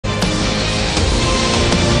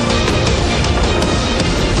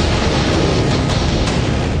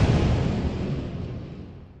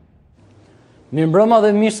Mirëmbrëma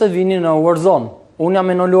dhe mirë se vini në Warzone. Unë jam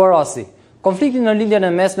Enoluar Rasi. Konflikti në Lindjen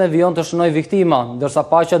e Mesme vijon të shënoj viktima, ndërsa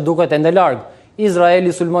paqja duket ende larg.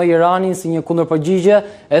 Izraeli sulmoi Iranin si një kundërpërgjigje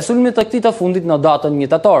e sulmit të këtij të fundit në datën 1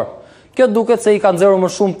 tetor. Kjo duket se i ka nxjerrur më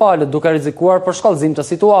shumë palët duke rrezikuar për shkallëzim të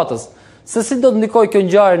situatës. Se si do të ndikojë kjo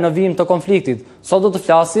ngjarje në vijim të konfliktit? Sot do të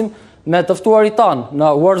flasim me të ftuarit tanë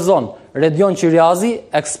në Warzone, Redion Qiriazi,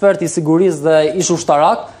 ekspert i sigurisë dhe ish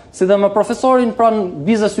ushtarak, si dhe me profesorin pranë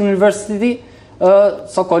Business University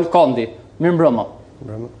Sokol Kondi. Mirëmbrëma.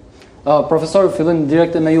 Profesor, fillim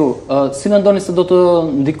direkte me ju. Si mendoni se do të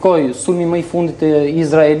ndikojë sulmi më i fundit të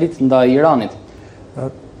Izraelit ndaj Iranit?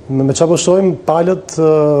 Me çfarë po shohim, palët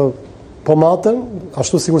po maten,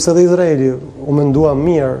 ashtu sikur se dhe Izraeli u mendua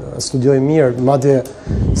mirë, studioi mirë, madje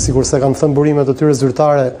sikur se kanë thënë burimet e tyre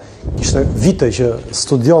zyrtare, kishte vite që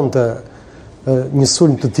studionte një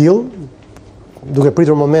sulm të tillë, duke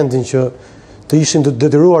pritur momentin që të ishin të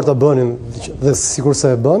detyruar ta bënin dhe sikur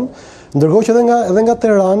se e bën. Ndërkohë që edhe nga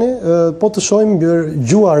Tirani, po të shohim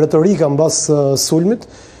gjua retorika mbas sulmit,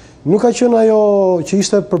 nuk ka qenë ajo që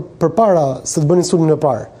ishte përpara se të bënin sulmin e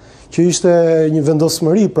parë, që ishte një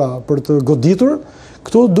vendosmëri pra për të goditur.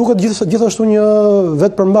 Këtu duket gjithashtu një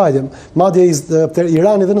vetë përmbajtje. Madje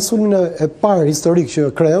Irani dhe në sulmin e parë historik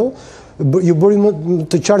që kreu, ju bëri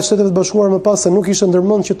të qartë Shtetet e Bashkuara më pas se nuk ishte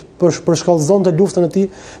ndërmend që të përshkallëzonte luftën e tij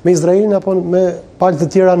me Izraelin apo me palët të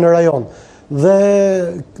tjera në rajon. Dhe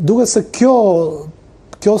duket se kjo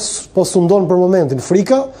po sundon për momentin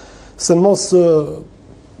frika se mos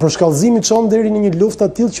përshkallëzimi çon deri në një luftë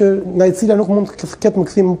të tillë që nga e cila nuk mund të ketë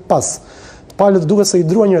më kthim pas. Palët duket se i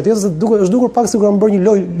druan njëra tjetrës, është dukur pak sikur kanë bërë një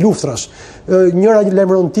lojë luftrash. Njëra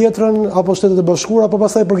lajmëron tjetrën apo Shtetet e Bashkuara, apo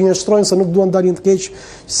pastaj përgjigjëstrojnë se nuk duan dalin të keq,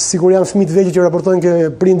 sikur janë fëmijë të vegjël që raportojnë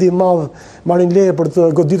që prindi i madh marrin leje për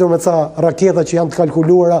të goditur me ca raketa që janë të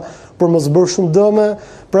kalkuluara për mos bërë shumë dëme.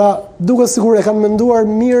 Pra, duket sikur e kanë menduar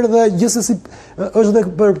mirë dhe gjithsesi është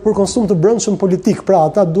edhe për konsum të brendshëm politik. Pra,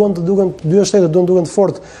 ata duan të duken dy shtetet duan të duken të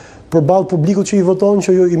fortë përballë publikut që i voton,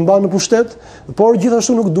 që i mban në pushtet, por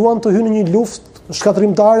gjithashtu nuk duan të hynë në një luftë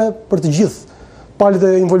shkatërrimtare për të gjithë palët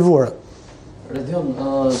e involvuara. Redion,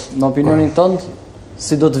 në opinionin tënd,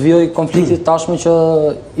 si do të vijojë konflikti tashmë që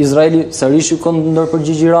Izraeli sërish u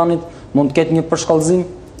kundërpërgjigj Iranit, mund të ketë një përshkallëzim?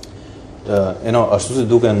 Ashtu si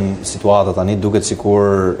duken situata tani, duket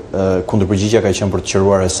sikur kundërpërgjigjja ka qenë për të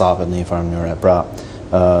qëruar hesapet në një farë mënyrë. Pra,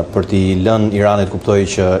 për t'i lënë Iranit kuptojë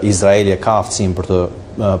që Izraeli e ka aftësinë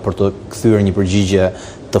për të kthyer një përgjigje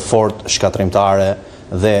të fortë, shkatërrimtare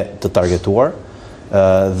dhe të targetuar,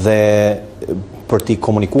 dhe për t'i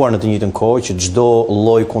komunikuar në të njëjtën kohë që çdo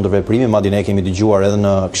lloj kundërveprimi, madje ne kemi dëgjuar edhe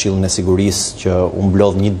në Këshillin e Sigurisë që u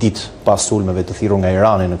mblodh një ditë pas sulmeve të thirrur nga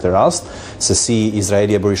Irani në këtë rast, se si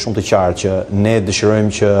Izraeli e bëri shumë të qartë që ne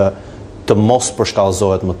dëshirojmë që të mos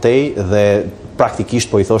përshkallëzohet më tej dhe praktikisht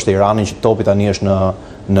po i thoshte Iranin që topi tani është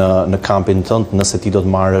në kampin tënd nëse ti do të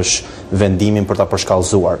marrësh vendimin për ta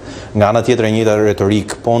përshkallëzuar. Nga ana tjetër e njëjta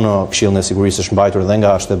retorik po në Këshillin e Sigurisë është mbajtur dhe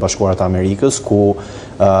nga Shtetet e Bashkuara të Amerikës, ku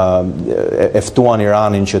e ftuan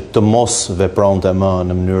Iranin që të mos vepronte më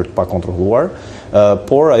në mënyrë të pakontrolluar,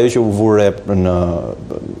 por ajo që u vure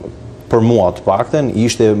për mua të paktën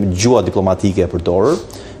ishte gjua diplomatike e përdorur,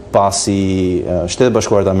 pasi Shtetet e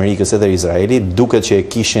Bashkuara të Amerikës edhe Izraeli duket që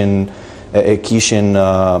e kishin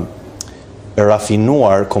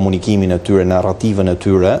rafinuar komunikimin e tyre, narrativën e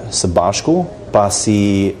tyre së bashku,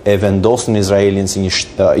 pasi e vendosën Izraelin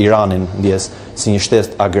Iranin si një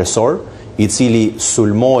shtet agresor, i cili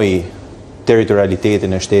sulmoi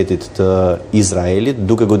territorialitetin e shtetit të Izraelit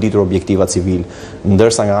duke goditur objektiva civil.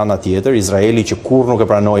 Ndërsa nga ana tjetër, Izraeli që kurrë nuk e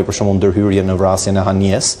pranoi për shembull ndërhyrjen në vrasjen e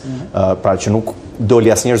Hanies, pra që nuk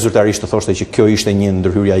doli asnjëherë zyrtarisht të thoshte që kjo ishte një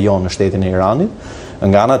ndërhyrja jonë në shtetin e Iranit.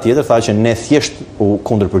 Nga ana tjetër tha që ne thjesht u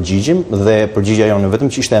kundërpërgjigjim dhe përgjigjja jonë vetëm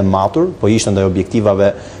që ishte e matur, po ishte ndaj objektivave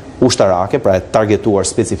ushtarake, pra e targetuar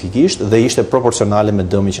specifikisht dhe ishte proporcionale me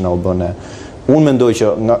dëmin që na u bën. Unë mendoj që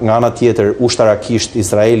nga ana tjetër ushtarakisht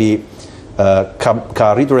Izraeli ka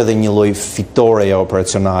arritur edhe një lloj fitoreje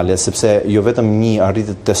operacionale, sepse jo vetëm një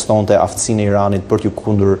arriti të testonte aftësinë e Iranit për t'u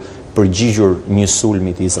kundërpërgjigjur një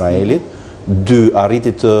sulmi të Izraelit, dy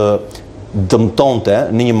arriti të dëmtonte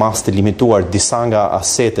në një mas të limituar disa nga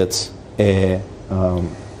asetet e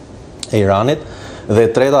Iranit, dhe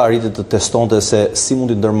treta arriti të testonte se si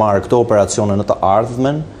mundi ndërmarrë këto operacione në të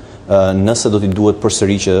ardhmen nëse do t'i duhet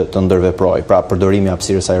përsëri që të ndërveproj. Pra, përdorimi i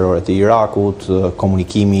hapësirës ajrore të Irakut,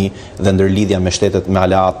 komunikimi dhe ndërlidhja me shtetet me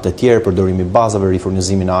aleat të tjerë, përdorimi i bazave,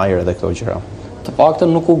 rifurnizimin e ajër dhe këto gjëra. Të paktën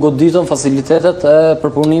nuk u goditën facilitetet e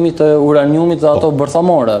përpunimit të uraniumit dhe ato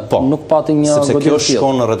bërthamore. Nuk pati një goditje. Sepse kjo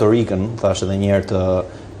shkon në retorikën, thash edhe një herë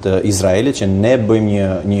të Izraelit që ne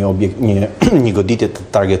bëjmë një goditje të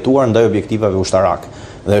targetuar ndaj objektivave ushtarak.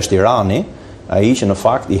 Dhe është Irani ai që në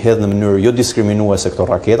fakt i hedh në mënyrë jo diskriminuese këto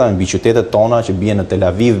raketa mbi qytetet tona që bien në Tel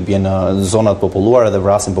Aviv, bien në zonat populluara dhe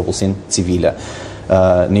vrasin popullsinë civile.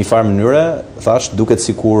 Në një farë mënyre, thash, duket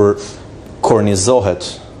sikur kornizohet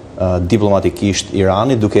diplomatikisht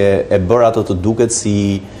Irani, duke e bërë ato të duket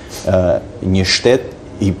si një shtet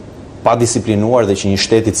i pa disiplinuar dhe që një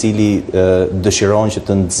shtet i cili dëshiron që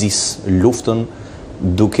të nxjisë luftën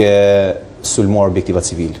duke sulmuar objektiva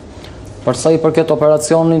civil. Për sa i përket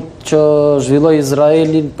operacionit që zhvilloi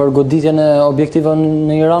Izraeli për goditjen e objektivave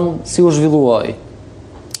në Iran, si u zhvillua ai?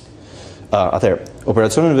 Atëherë,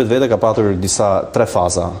 operacioni në vetvete ka patur tre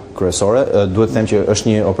faza kryesore. Duhet të them që është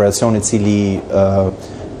një operacion i cili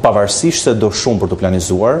pavarësisht se do shumë për të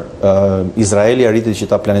planizuar, Izraeli arriti që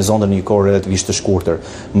ta planizonte në një kohë relativisht të shkurtër.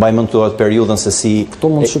 Mbaj mend këtë periudhën se si këtu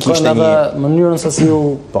mund të shikojmë edhe mënyrën se si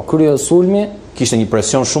u krye sulmi. Kishte një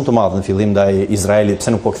presion shumë të madh në fillim ndaj Izraelit, pse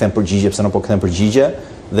nuk po kthen përgjigje,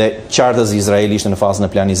 dhe qartës Izraeli ishte në fazën e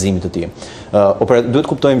planizimit të tij. Duhet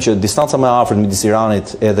kuptojmë që distanca më e afërt midis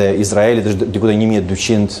Iranit edhe Izraelit është diku te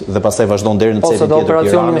 1200 dhe pastaj vazhdon deri në cepin tjetër të Iranit.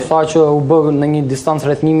 Operacioni më faq që u bë në një distancë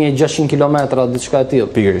rreth 1600 kilometra, diçka e tillë.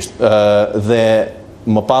 Pikërisht. Dhe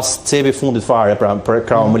më pas cepi fundit fare, pra për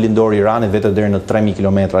krau më lindor i Iranit, vetë deri në 3000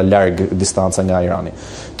 kilometra larg distanca nga Irani.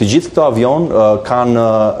 Të gjithë këto avion kanë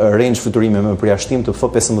range fluturimi me përjashtim të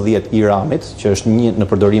F-15 Iranit, që është një në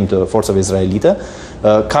përdorim të forcave izraelite,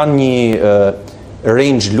 kanë një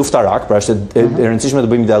range luftarak, pra është e rëndësishme të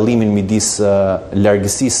bëjmë dallimin midis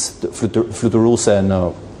largësisë fluturuese në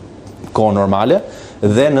kohë normale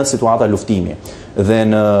dhe në situata luftimi. Dhe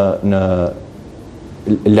në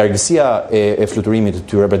largësia e fluturimit të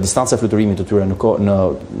tyre, pra distanca e fluturimit të tyre në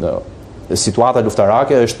situata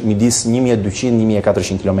luftarake është midis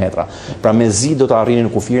 1200-1400 km. Pra mezi do të arrinin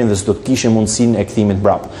në kufirin dhe s'do të kishin mundësinë e kthimit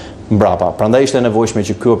mbrapa. Prandaj ishte nevojshme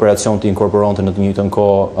që ky operacion të inkorporonte në të njëjtën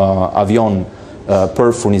kohë avion për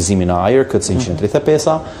furnizimin e ajër,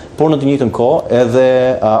 KC-135, por në të njëjtën kohë edhe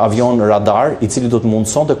avion radar i cili do të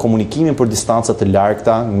mundsonte komunikimin për distanca të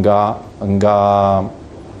largta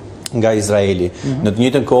nga Izraeli. Në të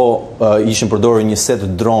njëjtën kohë ishin përdorur një set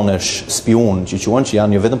dronesh spiun që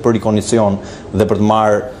janë jo vetëm për rikondicion dhe për të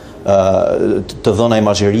marrë të dhëna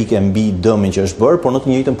imazherike mbi dëmin që është bërë, por në të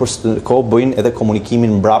njëjtën kohë bëjnë edhe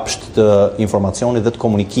komunikimin mbrapsht të informacionit dhe të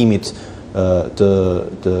komunikimit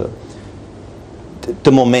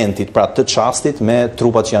të momentit, pra të çastit me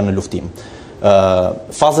trupat që janë në luftim.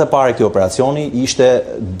 Faza e parë e këtij operacioni ishte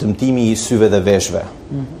dëmtimi i syve dhe veshëve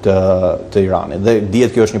të Iranit. Dhe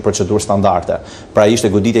dihet kjo është një procedurë standarde. Pra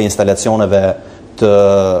ishte goditja e instalacioneve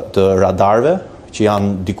të radarëve që janë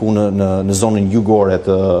diku në zonën jugore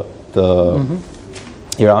të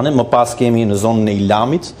Iranit. Më pas kemi në zonën e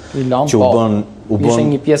Ilamit, që u bën ishte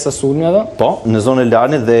një pjesë e sulmeve. Po, në zonën e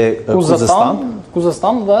Ilanit dhe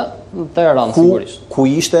Kuzestan dhe Tiranë sigurisht. Ku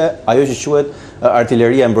ishte ajo që quhet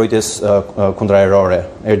artilleria e mbrojtjes kundërajrore,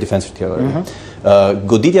 air defense artillery.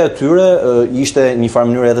 Goditja e tyre ishte një farë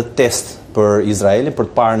mënyrë edhe test për Izraelin për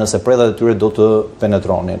të parë nëse predhat e tyre do të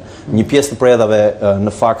penetronin. Një pjesë të predhave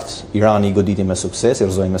në fakt Irani i goditi me sukses, i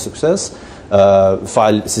rrëzoi me sukses,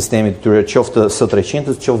 fal sistemit të tyre qoftë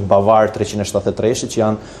S-300, qoftë Bavar 373, që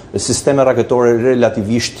janë sisteme raketore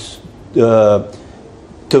relativisht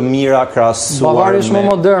të mira krahasuar me Bavari është më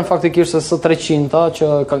modern faktikisht se S-300 që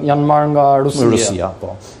janë marrë nga Rusia.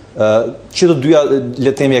 Po. Që të dyja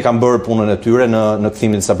le të themi e kanë bërë punën e tyre në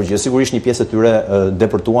kthimin e disa përgjigje. Sigurisht një pjesë e tyre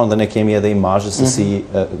depërtuan dhe ne kemi edhe imazhe se si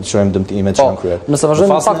shohim dëmtimet që kanë kryer. Nëse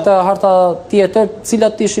vazhdojmë në fakt harta tjetër,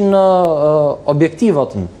 cilat ishin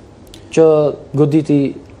objektivat që goditi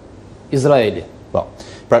Izraeli? Po.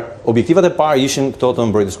 Pra, objektivat e parë ishin këto të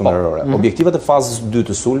mbrojtjes kundërore. Objektivat e fazës 2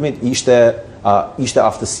 të sulmit ishte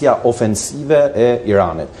aftësia ofensive e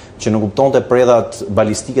Iranit, që nuk kuptonte predhat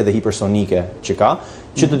balistike dhe hipersonike që ka,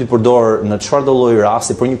 që të t'i përdor në çfarë do lloji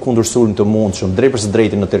rasti për një kundërsulm të mundshëm drejt për së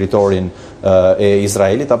drejti në territorin e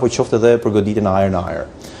Izraelit, apo qoftë edhe për goditjen e ajër në ajër.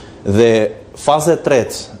 Dhe faza e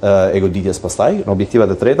tretë e goditjes pastaj, në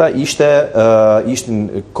objektivat e treta, ishte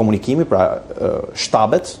komunikimi, pra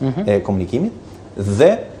shtabet e komunikimit,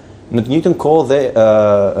 dhe në të njëjtën kohë dhe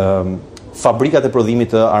fabrikat e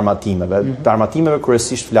prodhimit të armatimeve. Të armatimeve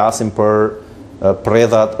kryesisht flasim për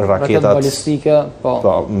predhat, raketat balistike,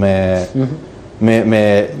 me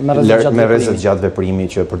rrezet gjatë veprimi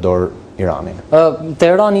që përdor Irani.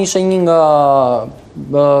 Teherani ishte një nga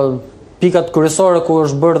pikat kryesore ku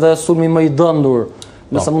është bërë dhe sulmi më i dëndur.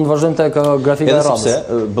 Nëse mund të vazhdojmë tek grafika e radhës. Edhe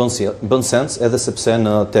sepse bën sens, edhe sepse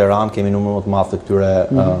në Tiranë kemi numër më të madh të këtyre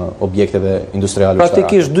objekteve industriale ushtarake.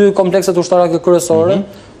 Praktikisht dy komplekset ushtarake kryesore,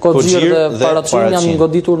 Koxhir dhe Paraçin janë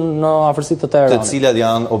goditur në afërsitë të Tiranës. Të cilat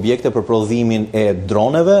janë objekte për prodhimin e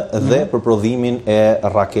droneve dhe për prodhimin e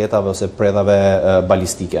raketave ose predhave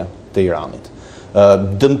balistike të Iranit.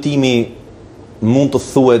 Dëmtimi mund të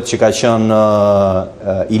thuhet që ka qenë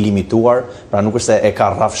i limituar, pra nuk është se e ka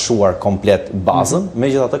rrafshuar komplet bazën,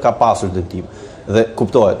 megjithatë ka pasur dëmtim. Dhe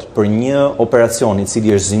kuptohet, për një operacion i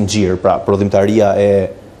cili është zinxhir, pra prodhimtaria e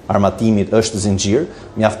armatimit është zinxhir,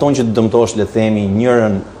 mjafton që të dëmtosh, le të themi,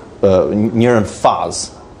 njërën fazë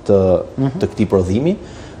të këtij prodhimi,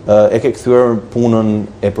 e ke kthyer punën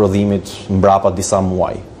e prodhimit mbrapa disa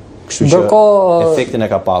muaj. Kështu që efektin e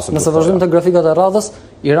ka pasur. Nëse vazhdojmë të grafikat e radhës,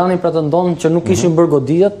 Irani pretendon që nuk kishin bërë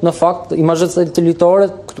goditjet, në fakt imazhet satelitore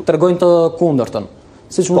tregojnë të kundërtën.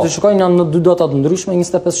 Siç mund të shikojnë, janë në dy data të ndryshme,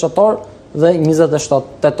 25 shtator dhe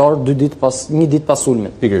 27 tetor, një ditë pas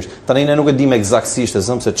sulmit. Pikërisht. Tani ne nuk e dimë eksaktësisht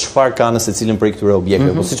se çfarë ka në secilin prej këtyre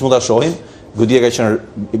objekteve, por siç mund ta shohim, goditja ka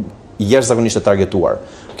qenë jashtëzakonisht e targetuar.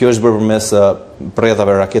 Kjo është bërë përmes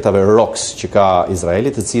predhave raketave ROX që ka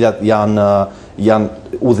Izraeli, të cilat janë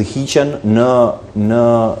udhëhiqen në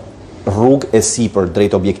rrugë e sipër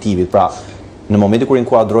drejt objektivit. Pra, në momentin kur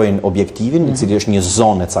inkuadrojnë objektivin, i cili është një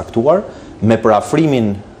zonë e caktuar, me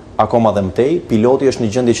përafrimin akoma dhe mëtej, piloti është në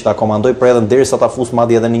gjendje që ta komandoj predhën derisa ta fus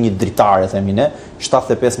madje edhe në një dritare, themi ne,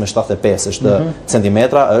 75 me 75 është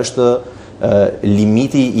centimetra, është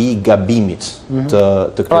limiti i gabimit të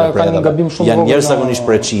këtyre predhave. Janë jashtëzakonisht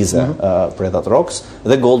precize predhat ROX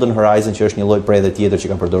dhe Golden Horizon që është një lloj predhe tjetër që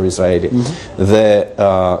ka përdorur Izraeli. Dhe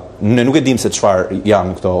ne nuk e dimë se çfarë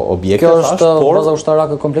janë këto objekte, kjo është baza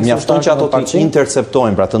ushtarake komplekse. Mjafton që ato të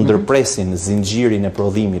interceptojnë, pra të ndërpresin zinxhirin e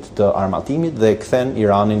prodhimit të armatimit dhe kthen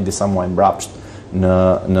Iranin disa muaj mbrapsht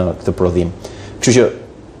në këtë prodhim. Kështu që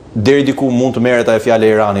deri diku mund të merret ajo fjala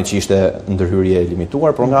e Iranit që ishte ndërhyrje e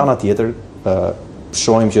limituar, por nga ana tjetër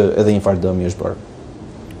shohim që edhe një farë dëmi është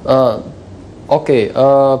bërë. Okej,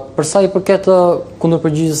 për sa i përket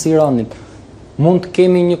kundërpërgjigjes së Iranit, mund të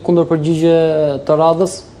kemi një kundërpërgjigje të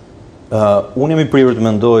radhës? Unë jam i prirur të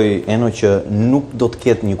mendoj që nuk do të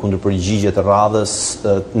ketë një kundërpërgjigje të radhës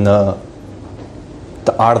në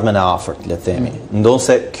të ardhmen e afërt, le të themi.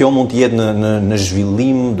 Ndonse kjo mund të jetë në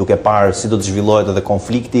zhvillim, duke parë si do të zhvillohet edhe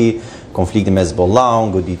konflikti me Hezbollah,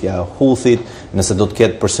 goditja e Houthit, nëse do të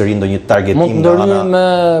ketë përsëri ndonjë targetim mund të ndërhyjë me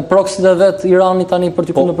proksit e vet Irani tani për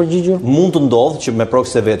të kundërpërgjigjur? Mund të ndodhë që me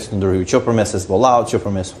proksit e vet të ndërhyjë, që përmes Hezbollah, që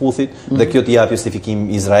përmes Houthit, dhe kjo të jap justifikim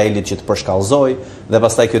Izraelit që të përshkallëzojë, dhe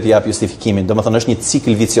pastaj kjo të jap justifikimin. Domethënë është një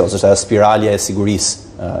cikël vicioz, është ajo spiralja e sigurisë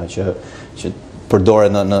që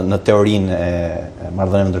përdoret në teorinë e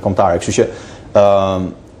marrëdhënieve ndërkombëtare. Kështu që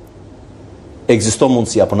ekziston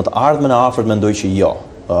mundësia, por në të ardhmen e afërt mendoj që jo.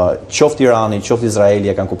 Qoftë Irani, qoftë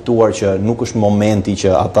Izraeli e kanë kuptuar që nuk është momenti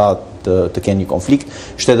që ata të kenë një konflikt.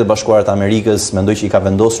 Shtetet Bashkuara të Amerikës mendoj që i ka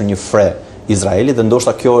vendosur një fre Izraelit dhe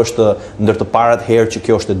ndoshta kjo është ndër të parat herë që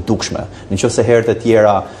kjo është e dukshme. Nëse herët e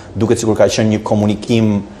tjera duket sikur ka qenë një komunikim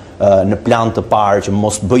në plan të parë që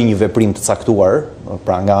mos bëj një veprim të caktuar,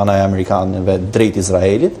 pra nga ana e amerikanëve drejt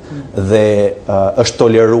Izraelit, dhe është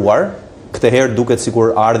toleruar. Këtë herë duket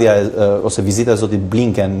sikur ardhja ose vizita e zotit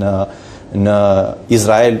Blinken në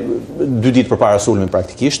Izrael 2 ditë përpara sulmit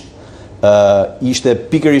praktikisht, ishte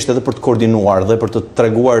pikërisht edhe për të koordinuar dhe për të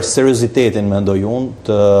treguar seriozitetin, mendoj unë,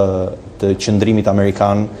 të qëndrimit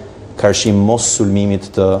amerikan karshim mos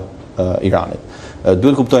sulmimit të Iranit.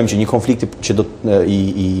 Duhet kuptojmë që një konflikt që do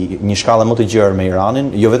një shkallë më të gjerë me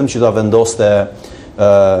Iranin, jo vetëm që do ta vendoste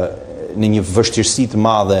në një vështirësi të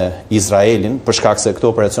madhe Izraelin, për shkak se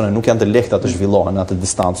këto operacione nuk janë të lehta të zhvillohen në atë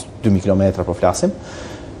distancë 2000 kilometra po flasim,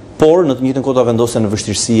 por në të njëjtën kohë do vendosë në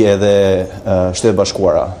vështirësi edhe Shtetet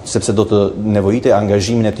Bashkuara, sepse do të nevojite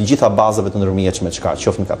angazhimin e të gjitha bazave të ndërmjetshme që ka,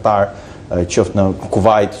 qoftë në Katar, qoftë në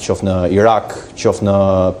Kuvajt, qoftë në Irak, qoftë në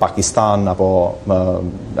Pakistan apo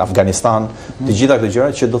Afganistan, të gjitha këto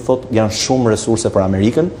gjëra që do thotë janë shumë resurse për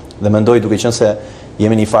Amerikën dhe mendoj duke qenë se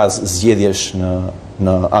jemi në një fazë zgjedhjesh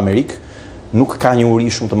në Amerikë, nuk ka një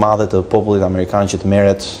uri shumë të madhe të popullit amerikan që të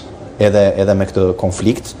merret edhe me këtë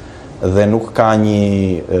konflikt dhe nuk ka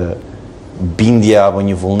një bindje apo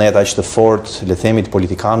një vullnet aq të fortë, le të themi, të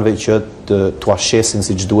politikanëve që t'u ashesin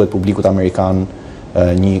siç duhet publikut amerikan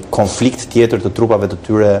një konflikt tjetër të trupave të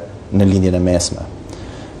tyre në lindjen e mesme.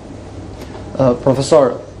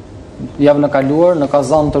 Profesor, javën e kaluar në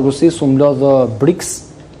Kazan të Rusisë u mblodh BRICS,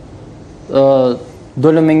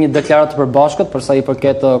 dolën me një deklaratë të përbashkët për sa i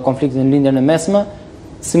përket konfliktit në lindjen e mesme.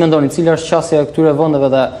 Si mendoni, cila është qasja e këtyre vendeve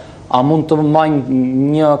dhe a mund të marrë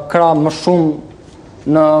një krah më shumë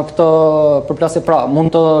në këtë përplasje, pra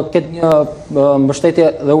mund të ketë një mbështetje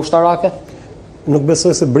dhe ushtarake? nuk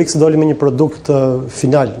besoj se BRICS doli me një produkt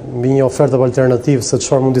final, me një ofertë alternativë se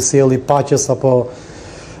çfarë mund të sjellë paqes apo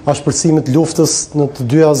ashpërsimit luftës në të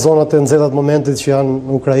dyja zonat e nxehta të momentit që janë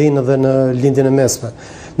në Ukrainë dhe në Lindjen e Mesme.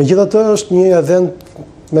 Megjithatë është një event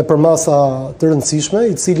me përmasa të rëndësishme,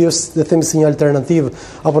 i cili është, le të themi, si një alternativë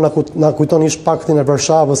apo na kujton ish paktin e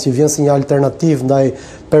Varshavës, që vjen si një alternativë ndaj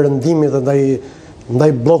perëndimit dhe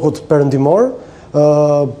ndaj bllokut perëndimor,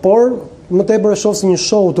 por më tepër e shoh si një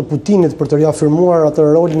show të Putinit për të reafirmuar atë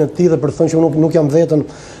rolin e tij dhe për të thënë që nuk jam vetëm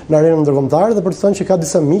në arenën ndërkombëtare dhe për të thënë që ka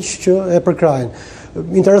disa miq që e përkrajnë.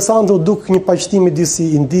 Interesante u duk një paqëtim midis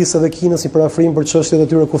Indisë dhe Kinës, një parafrim për çështjet e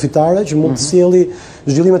tyre kufitare që mund të sjellë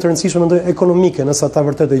zhvillime të rëndësishme mendoj ekonomike, nëse ata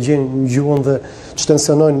vërtet e gjejnë gjuhën dhe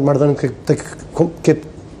tensionojnë marrëdhënien tek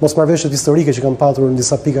mosmarrveshjet historike që kanë patur në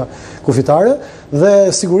disa pika kufitare dhe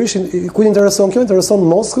sigurisht kujt intereson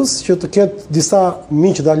Moskës që të ketë disa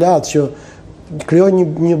miq dhe aleat që krijojnë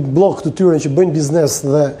një blok të tyre që bëjnë biznes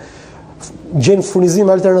dhe gjejnë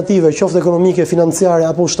furnizime alternative, qoftë ekonomike, financiare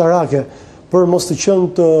apo ushtarake, për mos të qenë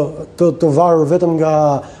të varur vetëm nga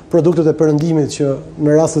produktet e perëndimit që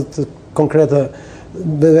në rastet konkrete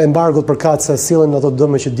embargot përkat se sillen ato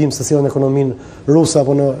dëme që dim se sillen ekonominë ruse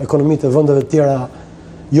apo në ekonomitë e vendeve të tjera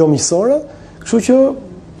jo miqësore, kështu që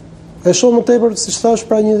e shoh më tepër, siç thash,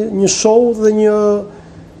 pra një show dhe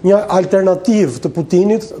një alternativë të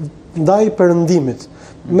Putinit ndaj perëndimit,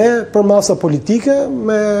 me përmasa politike,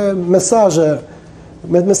 me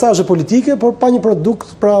mesazhe politike, por pa një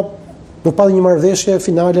produkt, pra nuk pa një marrëveshje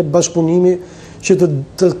finale, bashkëpunimi që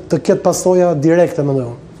të ketë pasoja direkte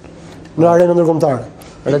mendoj në arenën ndërkombëtare.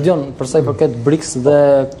 Redion, për sa i përket BRICS dhe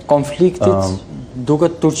konfliktit,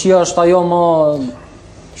 duket Turqia është ajo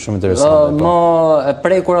shumë interesante. Më e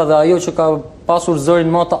prekura dhe ajo që ka pasur zërin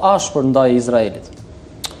më të ashpër ndaj Izraelit.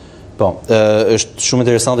 Po, është shumë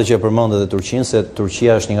interesante që e përmend edhe Turqinë, se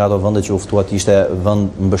Turqia është një nga ato vende që u ftuat ishte vend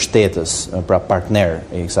mbështetës, pra partner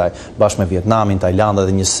i kësaj, bashkë me Vietnamin, Tajlandën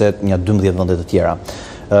dhe një 12 vende të tjera.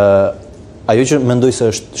 Ajo që mendoj se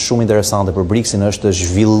është shumë interesante për BRICS-in është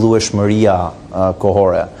zhvillueshmëria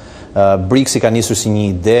kohore. BRICS-i ka nisur si një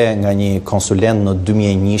ide nga një konsulent në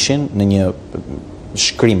 2001 në një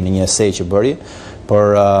shkrim, në një esej që bëri për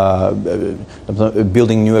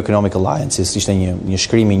Building New Economic Alliances, ishte një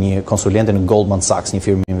shkrimi një konsulente në Goldman Sachs, një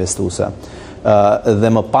firmë investuese.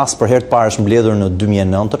 Dhe më pas për herë të parë është mbledhur në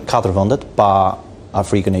 2009, 4 vendet pa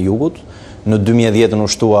Afrikën e Jugut. Në 2010-ën u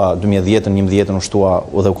shtua, 2010-ën u shtua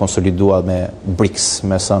dhe u konsolidua me BRICS,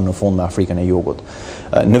 me sën në fund me Afrikën e Jugut.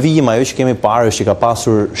 Në vijim ajo që kemi parë është që ka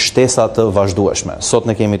pasur shtesa të vazhdueshme. Sot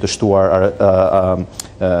ne kemi të shtuar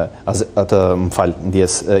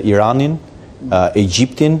Iranin,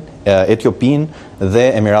 Egjiptin, Etiopin dhe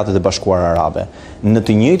Emiratet e Bashkuara Arabe. Në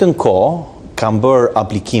të njëjtën kohë kanë bërë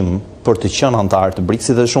aplikim për të qenë antar të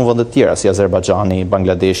BRICS-it dhe shumë vende të tjera si Azerbajxhani,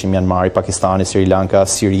 Bangladeshi, Myanmari, Pakistani, Sri Lanka,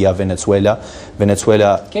 Siria, Venezuela.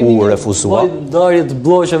 Venezuela u refuzua. Kemi ndarje të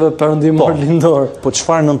blloqeve perëndimor lindor. Po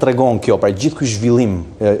çfarë nën tregon kjo? Pra gjithë ky zhvillim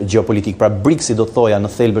gjeopolitik, pra BRICS-i do të thoja në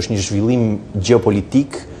thelb është një zhvillim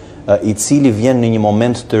gjeopolitik i cili vjen në një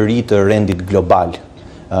moment të ri të rendit global.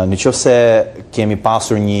 Në qoftë se kemi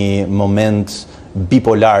pasur një moment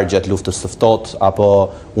bipolar gjatë luftës së ftohtë apo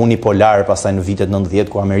unipolar pastaj në vitet 90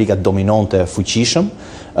 ku Amerika dominonte fuqishëm,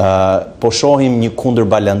 po shohim një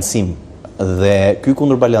kundërbalancim dhe ky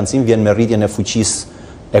kundërbalancim vjen me rritjen e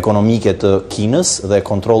fuqisë ekonomike të Kinës dhe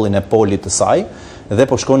kontrollin e polit të saj dhe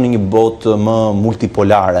po shkon në një botë më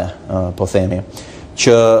multipolare, po themi,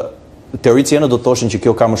 që teoritë do të thoshin që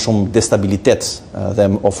kjo ka më shumë destabilitet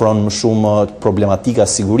dhe ofron më shumë problematika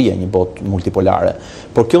sigurie një botë multipolare.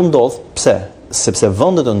 Por kjo ndodh pse? Sepse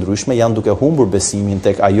vendet e ndryshme janë duke humbur besimin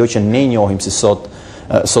tek ajo që ne njohim si sot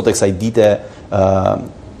e kësaj dite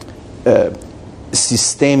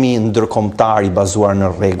sistemi ndërkombëtar i bazuar në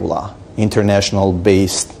rregulla, international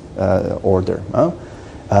based order,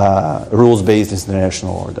 rules based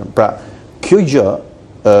international order. Pra, kjo gjë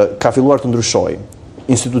ka filluar të ndryshojë.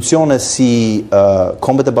 Institucione si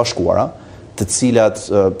Kombet e Bashkuara, të cilat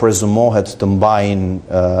prezumohet të mbajnë,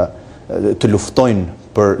 të luftojnë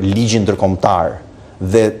për ligjin ndërkombëtar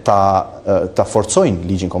dhe ta forcojnë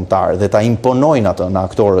ligjin kombëtar dhe ta imponojnë atë në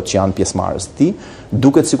aktorët që janë pjesëmarrës të tij,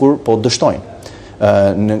 duket sikur po dështojnë.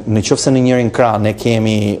 Në qoftë se në njërin krah ne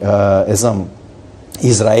kemi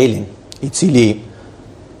Izraelin, i cili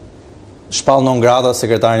shpall non grata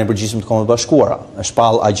sekretarin e përgjithshëm të Kombeve Bashkuara,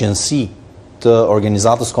 shpall agjenci të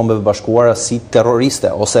Organizatës Kombeve Bashkuara si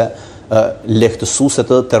terroriste ose lehtësuese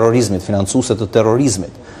të terrorizmit, financuese të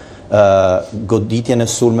terrorizmit. Goditje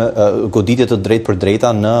të drejtë për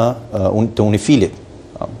drejta të Unifilit,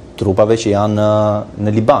 trupave që janë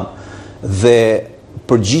në Liban. Dhe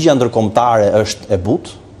përgjigjja ndërkombëtare është e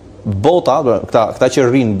butë, bota, këta që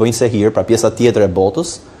rrinë bëjnë se hirë, pra pjesa tjetër e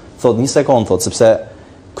botës, thot një sekond, thot, sepse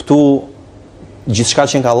këtu gjithçka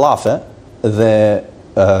që ka llafe dhe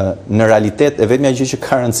në realitet e vetmja gjë që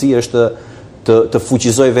ka rëndësi është të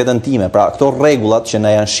fuqizoj veten time. Pra këto rregullat që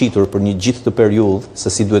na janë shitur për një gjithë të periudhë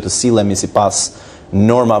se si duhet të sillemi sipas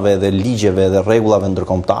normave dhe ligjeve dhe rregullave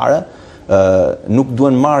ndërkombëtare, nuk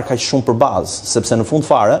duhen marrë kaq shumë për bazë, sepse në fund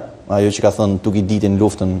fare, ajo që ka thënë Tukiditin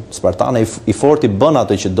luftën spartane, i forti bën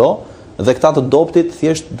atë që do dhe këta të dobtit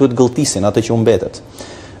thjesht duhet gëlltisin atë që u mbetet.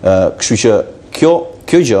 Kështu që kjo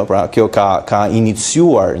gjë, pra kjo ka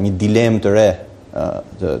iniciuar një dilemë të re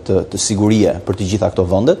të sigurie për të gjitha këto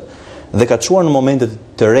vendet dhe ka çuar në momente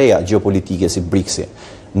të reja gjeopolitike si BRICS-i.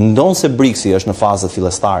 Ndonse BRICS-i është në fazat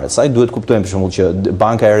fillestare, sa i duhet kuptojmë për shembull që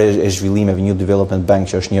Banka e Re e Zhvillimeve, New Development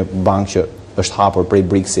Bank, që është një bankë që është hapur prej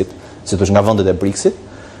BRICS-it, si thosh nga vendet e BRICS-it,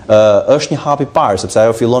 është një hap i parë, sepse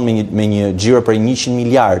ajo fillon me një xhiro prej 100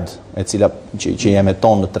 miliard, e cila që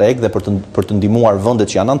emeton në treg dhe për të ndihmuar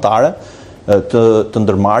vendet që janë anëtare të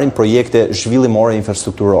ndërmarrin projekte zhvillimore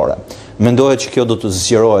infrastrukturore. Mendohet që kjo do të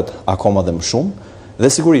zgjerohet akoma dhe më shumë. Dhe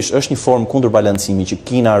sigurisht është një formë kundërbalancimi që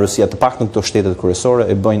Kina, Rusia, të paktën këto shtetet kryesore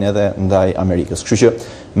e bëjnë edhe ndaj Amerikës. Kështu që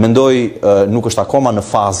mendoj nuk është akoma në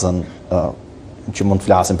fazën që mund të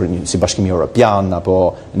flasim për si Bashkimi Evropian apo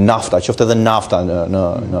nafta, qoftë edhe nafta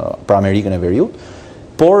për Amerikën e Veriut,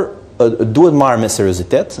 por duhet marrë me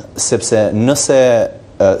seriozitet, sepse nëse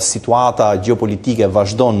situata gjeopolitike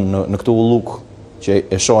vazhdon në këtë ulluk që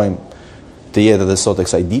e shohim të jetë edhe sot e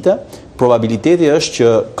kësaj dite, probabiliteti është që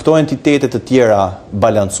këto entitetet të tjera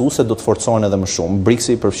balancuese do të forcohen edhe më shumë.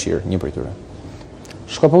 BRICS-i përfshirë një prej tyre.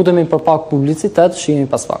 Shkëputemi për pak publicitet, shihemi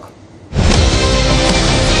pas pak.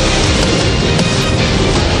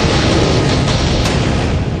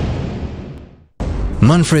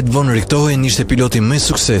 Manfred von Richthofen ishte piloti më i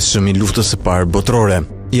suksesshëm i luftës së parë botërore.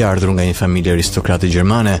 I ardhur nga një familje aristokrate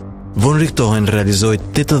gjermane, von Richthofen realizoi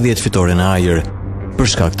 80 fitore në ajër. Për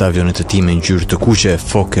shkak të avionit të tij me ngjyrë të kuqe,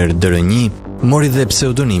 Fokker DR1, mori dhe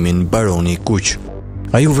pseudonimin Baroni i Kuq.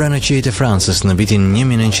 Ai u vra në qiejt e Francës në vitin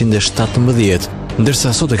 1917,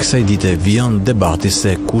 ndërsa sot e kësaj dite vijon debati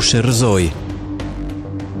se kush e rrëzoi.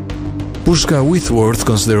 Pushka Whitworth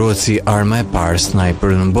konsiderohet si arma e parë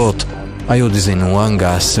sniper në botë. Ajo dizajnua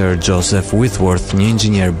nga Sir Joseph Whitworth, një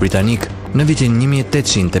inxhinier britanik, në vitin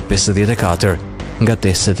 1854. Nga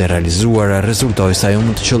testet e realizuara rezultoi se ajo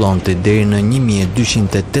mund të qëllonte deri në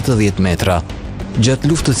 1280 metra.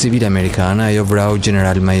 Gjatë luftës civile amerikane ajo vrau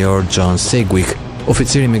General Major John Sedgwick,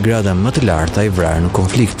 oficeri me grada më të larta i vrarë në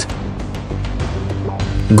konflikt.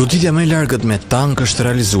 Goditja më e largët me tank është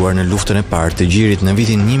realizuar në luftën e parë të gjirit në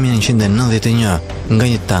vitin 1991 nga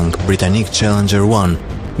një tank britanik Challenger 1.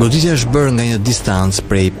 Goditja është bërë nga një distancë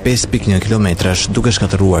prej 5.1 kilometrash duke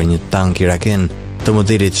shkatëruar një tank iraken të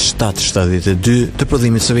modelit 772 të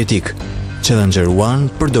prodhimit sovjetik. Challenger 1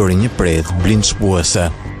 përdori një predh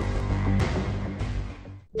blindshpuese.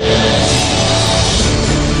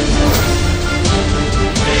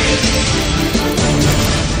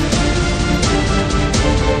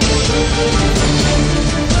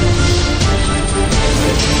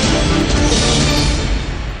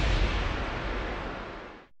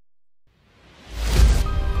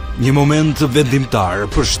 Një moment vendimtar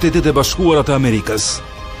për Shtetet e Bashkuara të Amerikës.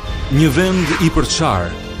 Një vend i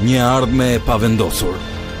përçar, një ardhme e pavendosur.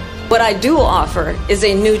 What I do offer is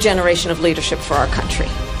a new generation of leadership for our country.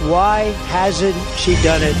 Why hasn't she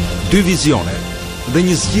done it? Dy vizione dhe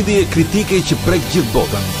një zgjidhje kritike që prek gjithë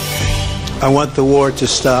botën. I want the war to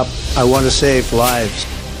stop. I want to save lives.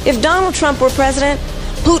 If Donald Trump were president,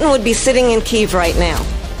 Putin would be sitting in Kyiv right now.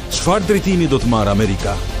 Çfarë drejtimi do të marrë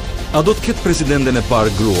Amerika? A do të ketë presidenten e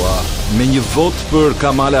parë grua me një vot për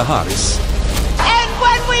Kamala Harris? And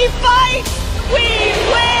when we fight, we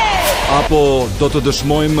win! Apo do të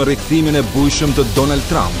dëshmojmë rikthimin e bujshëm të Donald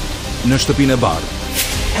Trump në shtëpinë e bardhë?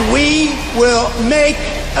 We will make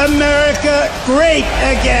America great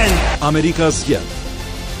again. Amerika zgjedh.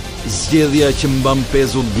 Zgjedhja që mban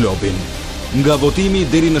pezull globin. Nga votimi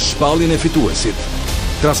deri në shpalljen e fituesit.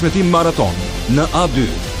 Transmetim maraton në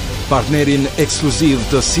A2. Partnerin ekskluziv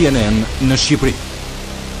të CNN në Shqipëri.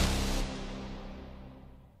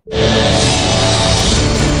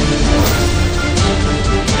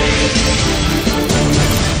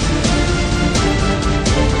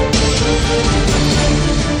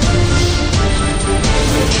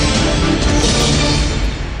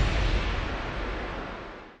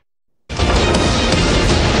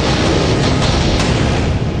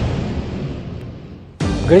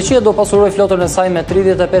 Greqia do pasuroj flotën e saj me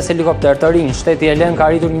 35 helikopter të rinj. Shteti helen ka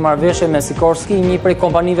arritur një marrëveshje me Sikorsky, një prej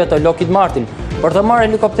kompanive të Lockheed Martin, për të marrë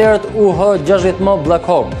helikopterët UH-60M Black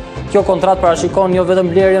Hawk. Kjo kontratë parashikon jo vetëm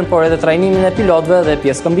blerjen, por edhe trajnimin e pilotëve dhe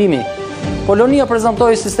pjesëkëmbimi. Polonia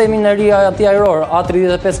prezantoi sistemin e ri antiajror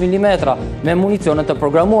A35 mm me municione të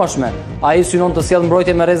programueshme. Ai synon të sjellë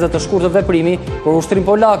mbrojtje me rrezet të shkurtë veprimi për ushtrim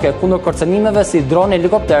polake kundër kërcënimeve si dron,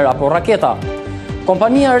 helikopter apo raketa.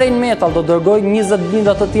 Kompania Rheinmetall do dërgojë 20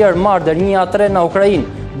 blinda të tjerë Marder 1A3 në Ukrainë.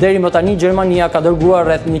 Deri më tani Gjermania ka dërguar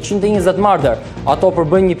rreth 120 Marder. Ato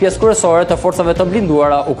përbëjnë një pjesë kryesore të forcave të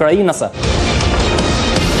blinduara ukrainase.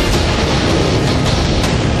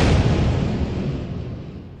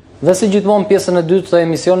 Dhe si gjithmonë pjesën e dytë të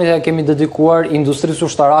emisionit e kemi dedikuar industrisë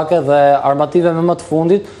ushtarake dhe armative me më të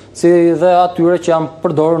fundit, si dhe atyre që janë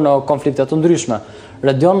përdorur në konflikte të ndryshme.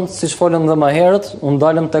 Redion, siç folëm dhe më herët, u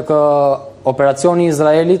ndalëm tek operacioni i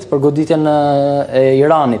Izraelit për goditjen e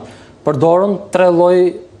Iranit. Përdorën 3 lloj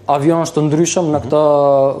avionësh të ndryshëm në këtë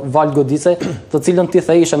valë godice, të cilën ti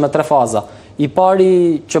the ishte me 3 faza. I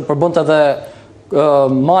pari që përbënte edhe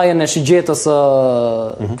majën e shigjetës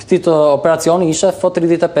këtij të operacioni ishte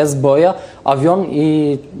F-35B-ja, avion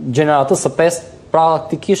i gjeneratës së 5,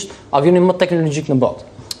 praktikisht avioni më teknologjik në botë.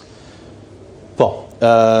 Po,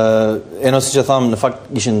 si që thamë, në fakt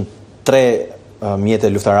ishin 3 mjete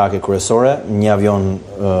luftarake kryesore,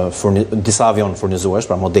 disa avion furnizues,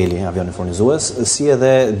 pra modeli avioni furnizues, si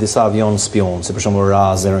edhe disa avion spion, si për shembull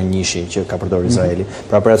Ra-01 që ka përdorur Izraeli.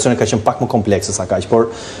 Pra operacioni ka qenë pak më komplekse sa kaq, por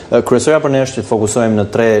kryesorja për ne është që të fokusohemi në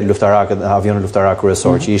 3 luftarake, avione luftarak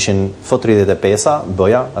kryesor që ishin F-35-a,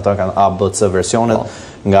 B-ja, ata kanë A, B, C versionet,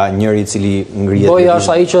 nga njëri i cili ngrihet. B-ja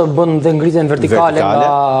është ai që bën dhe ngritjen vertikale nga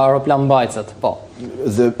aeroplan mbajtëset, po.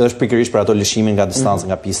 Dhe është pikërisht për ato lëshimin nga distanca,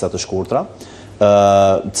 nga pista të shkurtra.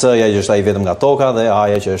 C-ja që është ai vetëm nga toka dhe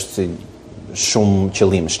A-ja që është si shumë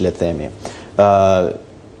qëllimsh, le të themi.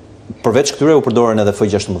 Përveç këtyre u përdoren edhe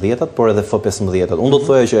F-16-at, por edhe F-15-at. Unë do të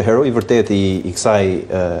thoja që heroi i vërtet i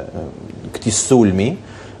këtij sulmi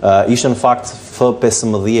ishte në fakt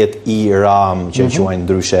F-15I Ram që quajnë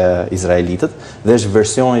ndryshe izraelitët, dhe është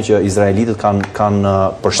versioni që izraelitët kanë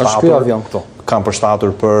përshtatur. Kanë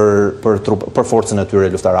përshtatur për forcën e tyre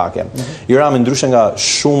luftarake. Irani ndryshe nga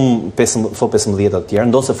shumë F-15-ta të tjerë,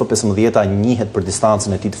 ndonse F-15-ta njihet për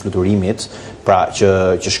distancën e tij të fluturimit, pra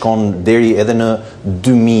që shkon deri edhe në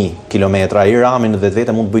 2000 kilometra. Irani në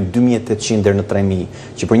vetvete mund të bëjë 2800 deri në 3000,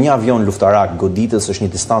 që për një avion luftarak goditës është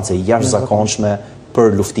një distancë jashtëzakonshme për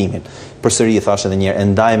luftimin. Përsëri i thash edhe një herë,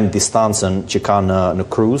 ndajmë distancën që ka në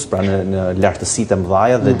cruise, pra në lartësitë e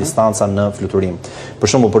mëdha dhe distanca në fluturim. Për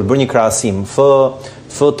shembull, për të bërë një krahasim,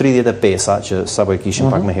 F-35-a, që sapo e kishim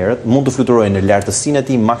pak më herët, mund të fluturojë në lartësinë e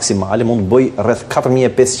tij maksimale, mund të bëjë rreth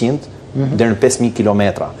 4500 deri në 5000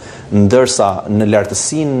 kilometra, ndërsa në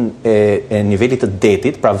lartësinë e nivelit të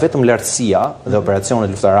detit, pra vetëm lartësia dhe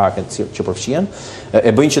operacionet luftarake që përfshihen,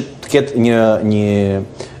 e bëjnë që të ketë një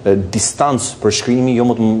distancë për shkrimi jo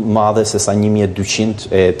më të madhe se sa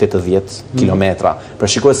 1280 kilometra.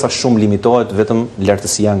 Pra shikoj sa shumë limitohet vetëm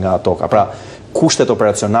lartësia nga toka. Pra kushtet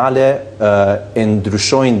operacionale e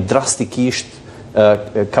ndryshojnë drastikisht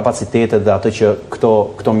kapacitetet dhe atë që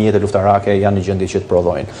këto mjete luftarake janë në gjendje që të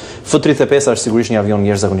prodhojnë. F-35 është sigurisht një avion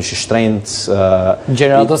jashtëzakonisht i shtrenjtë,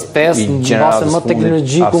 gjeneratës 5, në base më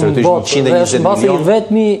teknologjiku në botë, dhe është në base i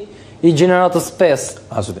vetmi i gjeneratës 5,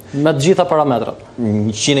 me të gjitha parametrat.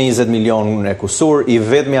 120 milion e kusur, i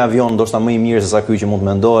vetmi avion ndoshta më i mirë se sa ky që mund të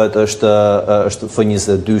mendohet është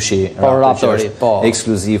F-22-shi,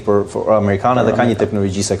 ekskluziv për amerikanë dhe ka një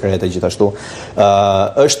teknologji sekrete gjithashtu.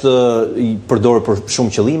 Është i përdorur për shumë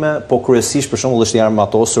qëllime, po kryesisht për shembull është i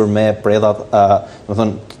armatosur me predhat, do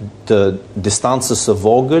thënë, të distancës së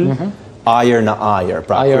vogël, ajër në ajër,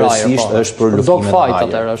 pra kryesisht është për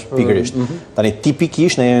luftimet në ajër. Pikërisht. Tani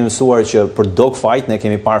tipikisht ne jemi mësuar që për dogfight ne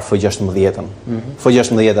kemi parë F-16-ën.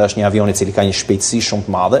 F-16 është një avion i cili ka një shpejtësi shumë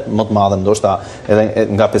të madhe, më të madhe ndoshta edhe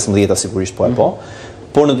nga 15-ta sigurisht po.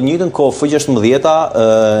 Por në të njëjtën kohë F-16-a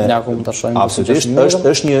absolutisht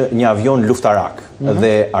është një avion luftarak.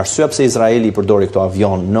 Dhe arsyeja pse Izraeli i përdori këto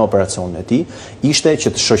avion në operacionin e tij ishte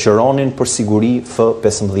që të shoqëronin për siguri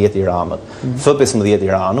F-15 Iranët. F-15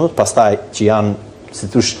 Iranët, pastaj që janë,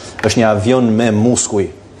 si thosh, është një avion me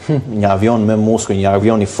muskuj. Një avion me muskuj, një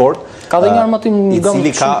avion i fortë. Ka dhe një armatim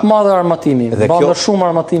shumë të madhe armatimi, banda shumë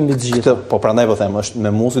armatim mbi të gjitha. Po prandaj po them, është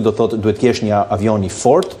me muskuj do thotë duhet kesh një avion i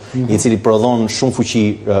fortë, i cili prodhon shumë fuqi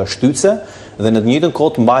shtytse dhe në të njëjtën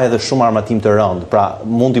kohë të mbajë edhe shumë armatim të rëndë. Pra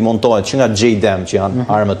mund t'i montohet që nga JDAM që janë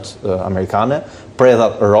armët amerikane,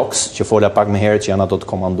 predhat ROX që fola pak më herët që janë ato të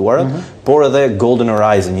komanduarat, por edhe Golden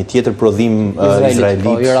Horizon, një tjetër prodhim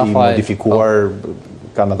izraelit i modifikuar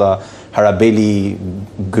kanë ata harabeli,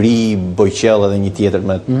 gri, bojqell edhe një tjetër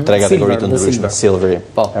me tre kategori të ndryshme, silveri,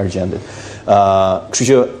 argjendit.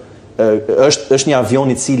 Kështu që është një avion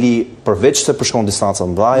i cili përveç se përshkon distanca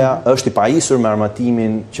mëdha, është i pajisur me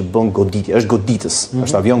armatimin që bën goditje, është goditës,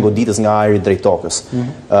 është avion goditës nga ajri drejt tokës.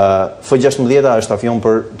 F-16 është avion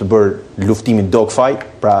për të bërë luftimin dogfight,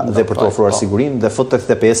 pra dhe për të ofruar sigurinë, dhe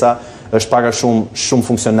F-35 është pak a shumë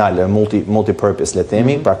funksionale, multi-purpose le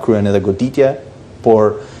themi, pra kryen edhe goditje,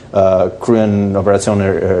 por kryen operacione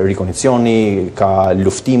rikondicioni, ka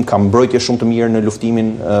luftim, ka mbrojtje shumë të mirë në luftimin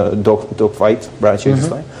dogfight, pra që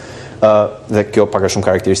ekzistojnë. Dhe kjo pak a shumë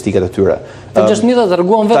karakteristikat e tyre. F-16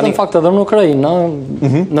 dërguan vetëm në fakt edhe në Ukrainë,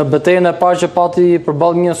 në betejën e parë që pati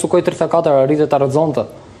përballë një Sukhoi 34 arritet ta rrezonte.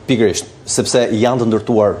 Pikërisht, sepse janë të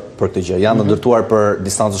ndërtuar për këtë gjë, janë të ndërtuar për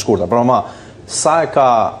distanca shkurta. Por sa e ka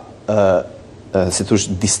si thosh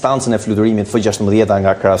distancën e fluturimit F-16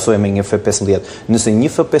 nga krahasoj me një F-15. Nëse një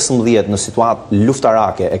F-15 në situatë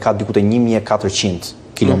luftarake e ka diku te 1400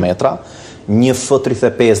 kilometra, një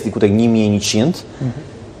F-35 diku te 1100,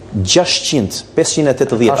 600,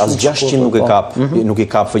 580, as 600 nuk i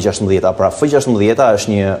kap F-16. Pra F-16 është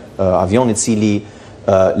një avion i cili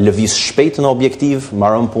lëviz shpejt në objektiv,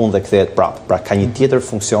 mbaron punë dhe kthehet prapë. Pra ka një tjetër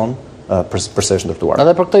funksion përse është ndërtuar.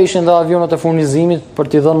 Edhe për këtë ishin dhe avionët e furnizimit për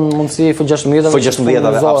t'i dhënë mundësi F-16-ve.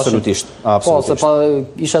 F-16-ve absolutisht. Po, se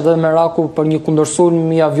isha edhe meraku për një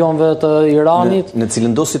kundërsulm i avionëve të Iranit. Në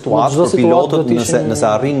cilën do situatë për pilotët, nëse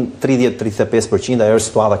arrin 30-35%, ajo është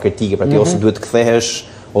situata kritike, pra ti ose duhet të kthehesh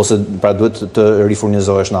ose pra duhet të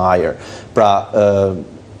rifurnizohesh në ajër. Pra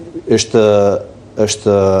është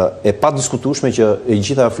e padiskutueshme që e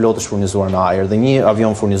gjitha flotë është furnizuar në ajër dhe një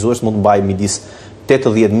avion furnizues mund të mbajë midis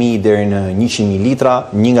 80.000 deri në 100.000 litra,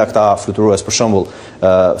 një nga këta fluturues për shembull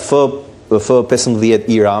F-15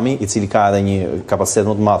 Irani, i cili ka edhe një kapacitet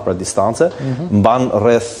më të madh për distance, mban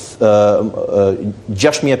rreth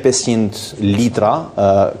 6500 litra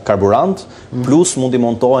karburant, plus mund i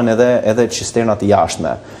montohen edhe cisterna të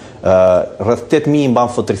jashtme. Rreth 8000 mban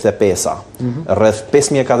F-35-a, rreth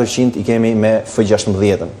 5400 i kemi me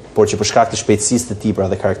F-16-ën, por që për shkak të shpejtësisë të tij pra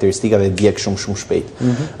dhe karakteristikave djeg shumë shpejt.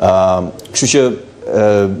 Kështu që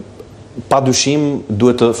padyshim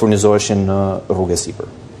duhet të furnizoheshin në rrugë sipër.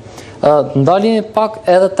 Ndalini pak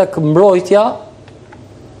edhe tek mbrojtja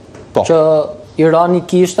që Irani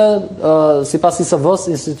kishte, sipas ISV-s,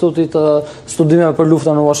 Institutit të Studimeve për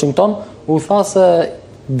Luftën në Washington, u tha se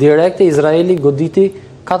direkte Izraeli goditi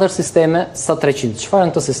 4 sisteme S-300. Çfarë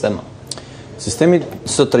janë këto sisteme? Sistemi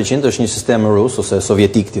S-300 është një sistem rus ose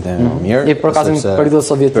sovjetik, ti themi më mirë. I përkasin periudhës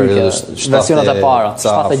sovjetike, versionet e para,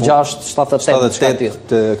 76,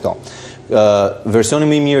 78 këto. Versioni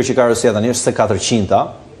më i mirë që ka Rusia tani është S-400-a,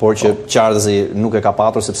 por që qartësi nuk e ka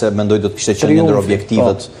patur sepse mendoj do të kishte qenë një ndër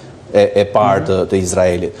objektivet e parë të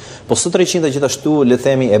Izraelit. Po S-300 gjithashtu le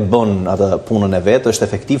themi e bën atë punën e vet, është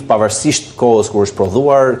efektiv pavarësisht kohës kur është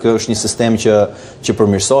prodhuar. Kjo është një sistem që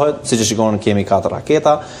përmirësohet, siç e shikon kemi 4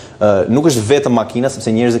 raketa. Nuk është vetëm makina,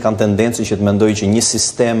 sepse njerëzit kanë tendencën që të mendojnë që një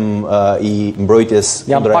sistem i mbrojtjes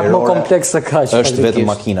kundërajrore është vetëm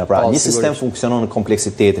makina. Pra, një sistem funksionon në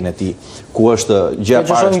kompleksitetin e tij, ku është gjëja e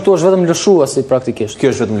parë. Këtu është vetëm lëshuesi praktikisht.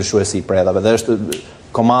 Kjo është vetëm lëshuesi i predhave dhe është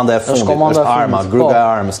komanda e fundit, është arma, gruga e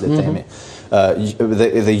armës le themi.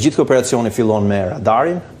 Dhe gjithë operacioni fillon me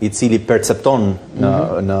radarin, i cili percepton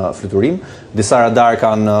në fluturim. Disa radar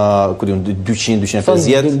kanë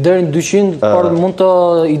 200-250. Deri në 200, por mund të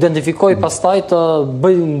identifikoj pastaj të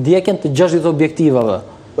bëj ndjekjen të 60 objektivave.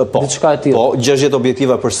 Po, 60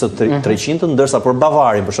 objektiva për S-300, ndërsa për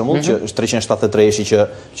Bavarin, për shembull, që është 373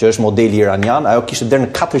 që është modeli iranian, ajo kishte deri në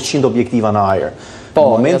 400 objektiva në ajër. Po,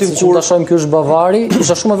 momentin kur ta shohim ky është Bavari,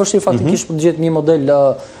 ishte shumë e vështirë faktikisht për të gjetur një model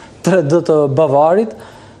 3D të Bavarit.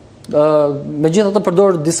 Megjithatë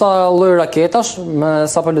përdor disa lloj raketash, me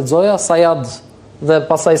sa po lexoja, Sayad dhe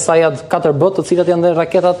pasaj Sayad 4B, të cilat janë dhe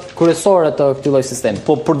raketat kryesore të këtij lloji sistemi.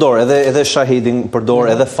 Po përdor edhe Shahidin, përdor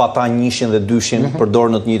edhe Fatah 1-shin dhe 2-shin, përdor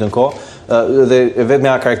në të njëjtën kohë. Dhe vetëm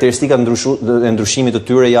karakteristikat e ndryshimit të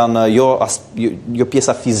tyre janë jo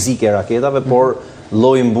pjesa fizike e raketave, por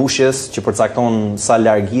lloji mbushjes që përcakton sa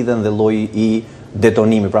larg hidhen dhe lloji i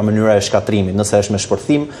detonimi, pra mënyra e shkatrimit, nëse është me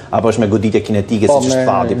shpërthim apo është me goditje kinetike, siç është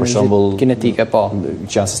thati për shembull, kinetike, po,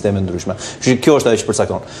 që janë sisteme ndryshme. Kështu që kjo është ajo që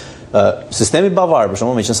përcakton. Sistemi Bavar, për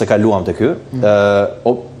shembull, meqense kaluam te ky,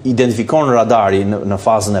 identifikon radari në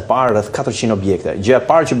fazën e parë rreth 400 objekte. Gjëja e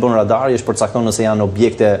parë që bën radari është përcakton nëse janë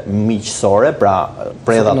objekte miqësore, pra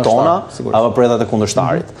predhat tona apo predhat e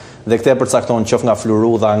kundërshtarit. Dhe këtë e përcakton qoftë nga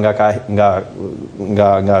flurudha, nga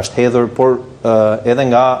është hedhur, por edhe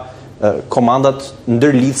nga komandat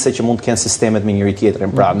ndërlidhse që mund të kenë sistemet me njëri tjetrin.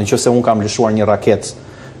 Pra, nëse unë kam lëshuar një raketë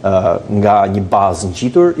nga një bazë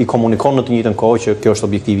ngjitur, i komunikon në të njëjtën kohë që kjo është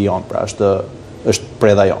objektivi jonë, pra është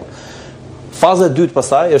predha jonë. Faza e dytë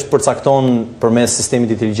pastaj është përcakton përmes sistemit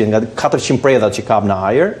inteligjent nga 400 predhat që kap në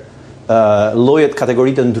ajër, llojet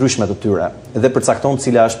kategoritë ndryshme të tyre dhe përcakton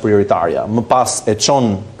cila është prioritaria. Më pas e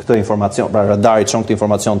çon këtë informacion, pra radari çon këtë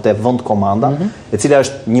informacion te vend komanda, e cila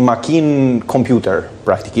është një makinë kompjuter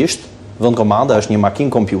praktikisht. Vend komanda është një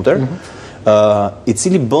makinë kompjuter, i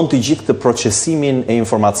cili bën të gjithë këtë procesimin e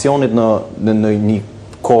informacionit në një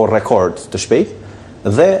kohë rekord të shpejtë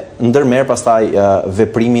dhe ndërmerr pastaj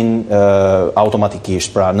veprimin automatikisht,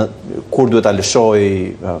 pra kur duhet ta lëshoj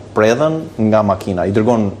predhën nga makina, i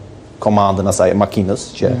dërgon komandën asaj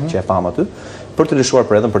makinës që e pam aty për të lëshuar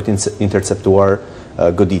predhën për të interceptuar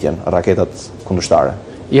goditjen, raketat kundërshtare.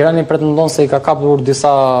 Irani pretendon se i ka kapur disa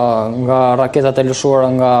nga raketat e lëshuara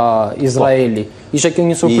nga Izraeli. Ishte kjo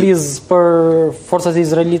një surprizë për forcat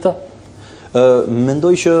izraelite?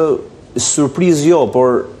 Mendoj që surprizë jo, por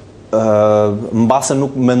mbase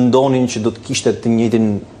nuk mendonin që do të kishte të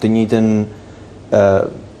njëjtin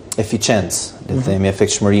eficiencë, le të themi,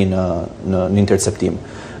 efektshmëri në interceptim.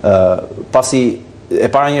 Pasi e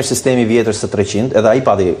para njërë sistemi vjetër së 300, edhe ai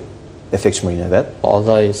pati efektshmërinë e vet.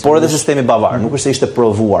 Por edhe sistemi bavar, nuk është se ishte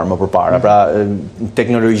provuar më përpara. Pra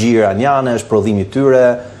teknologji iraniane është prodhimi i tyre,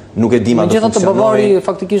 nuk e di ma do funksionojë. Megjithatë bavari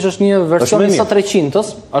faktikisht është një version i së 300-s,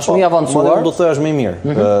 është më i avancuar. Unë do thoya është më i mirë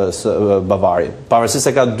se bavari. Pavarësisht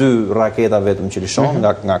se ka 2 raketa vetëm që lëshon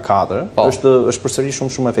nga 4, është përsëri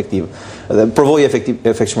shumë efektiv. Dhe provoi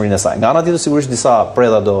efektshmërinë e saj. Nga ana tjetër sigurisht disa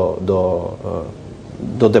predha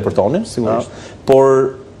do depërtonin, sigurisht.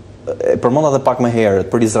 Por e përmenda edhe pak më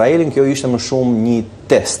herët, për Izraelin kjo ishte më shumë një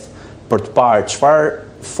test për të parë çfarë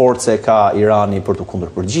force ka Irani për të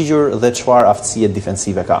kundërpërgjigjur dhe çfarë aftësie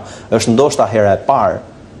defensive ka. Është ndoshta hera e parë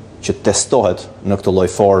që testohet në këtë lloj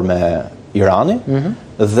forme Irani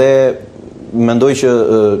dhe mendoj që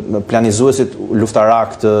planizuesit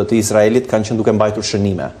luftarak të Izraelit kanë qenë duke mbajtur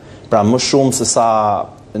shënime. Pra më shumë se sa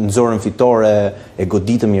nxorën fitore e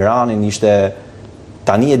goditëm Iranin ishte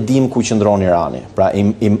tani e dim ku qëndron Irani. Pra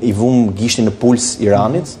i vum gishtin në puls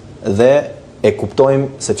Iranit dhe e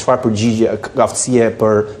kuptojmë se çfarë përgjigje aftësie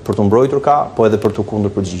për të mbrojtur ka, po edhe për të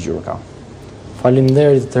kundërpërgjigjur ka.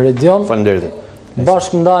 Faleminderit Redion. Faleminderit.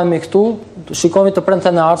 Bashkë ndajemi këtu, shikojmë të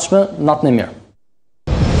premten e ardhshme, natën e mirë.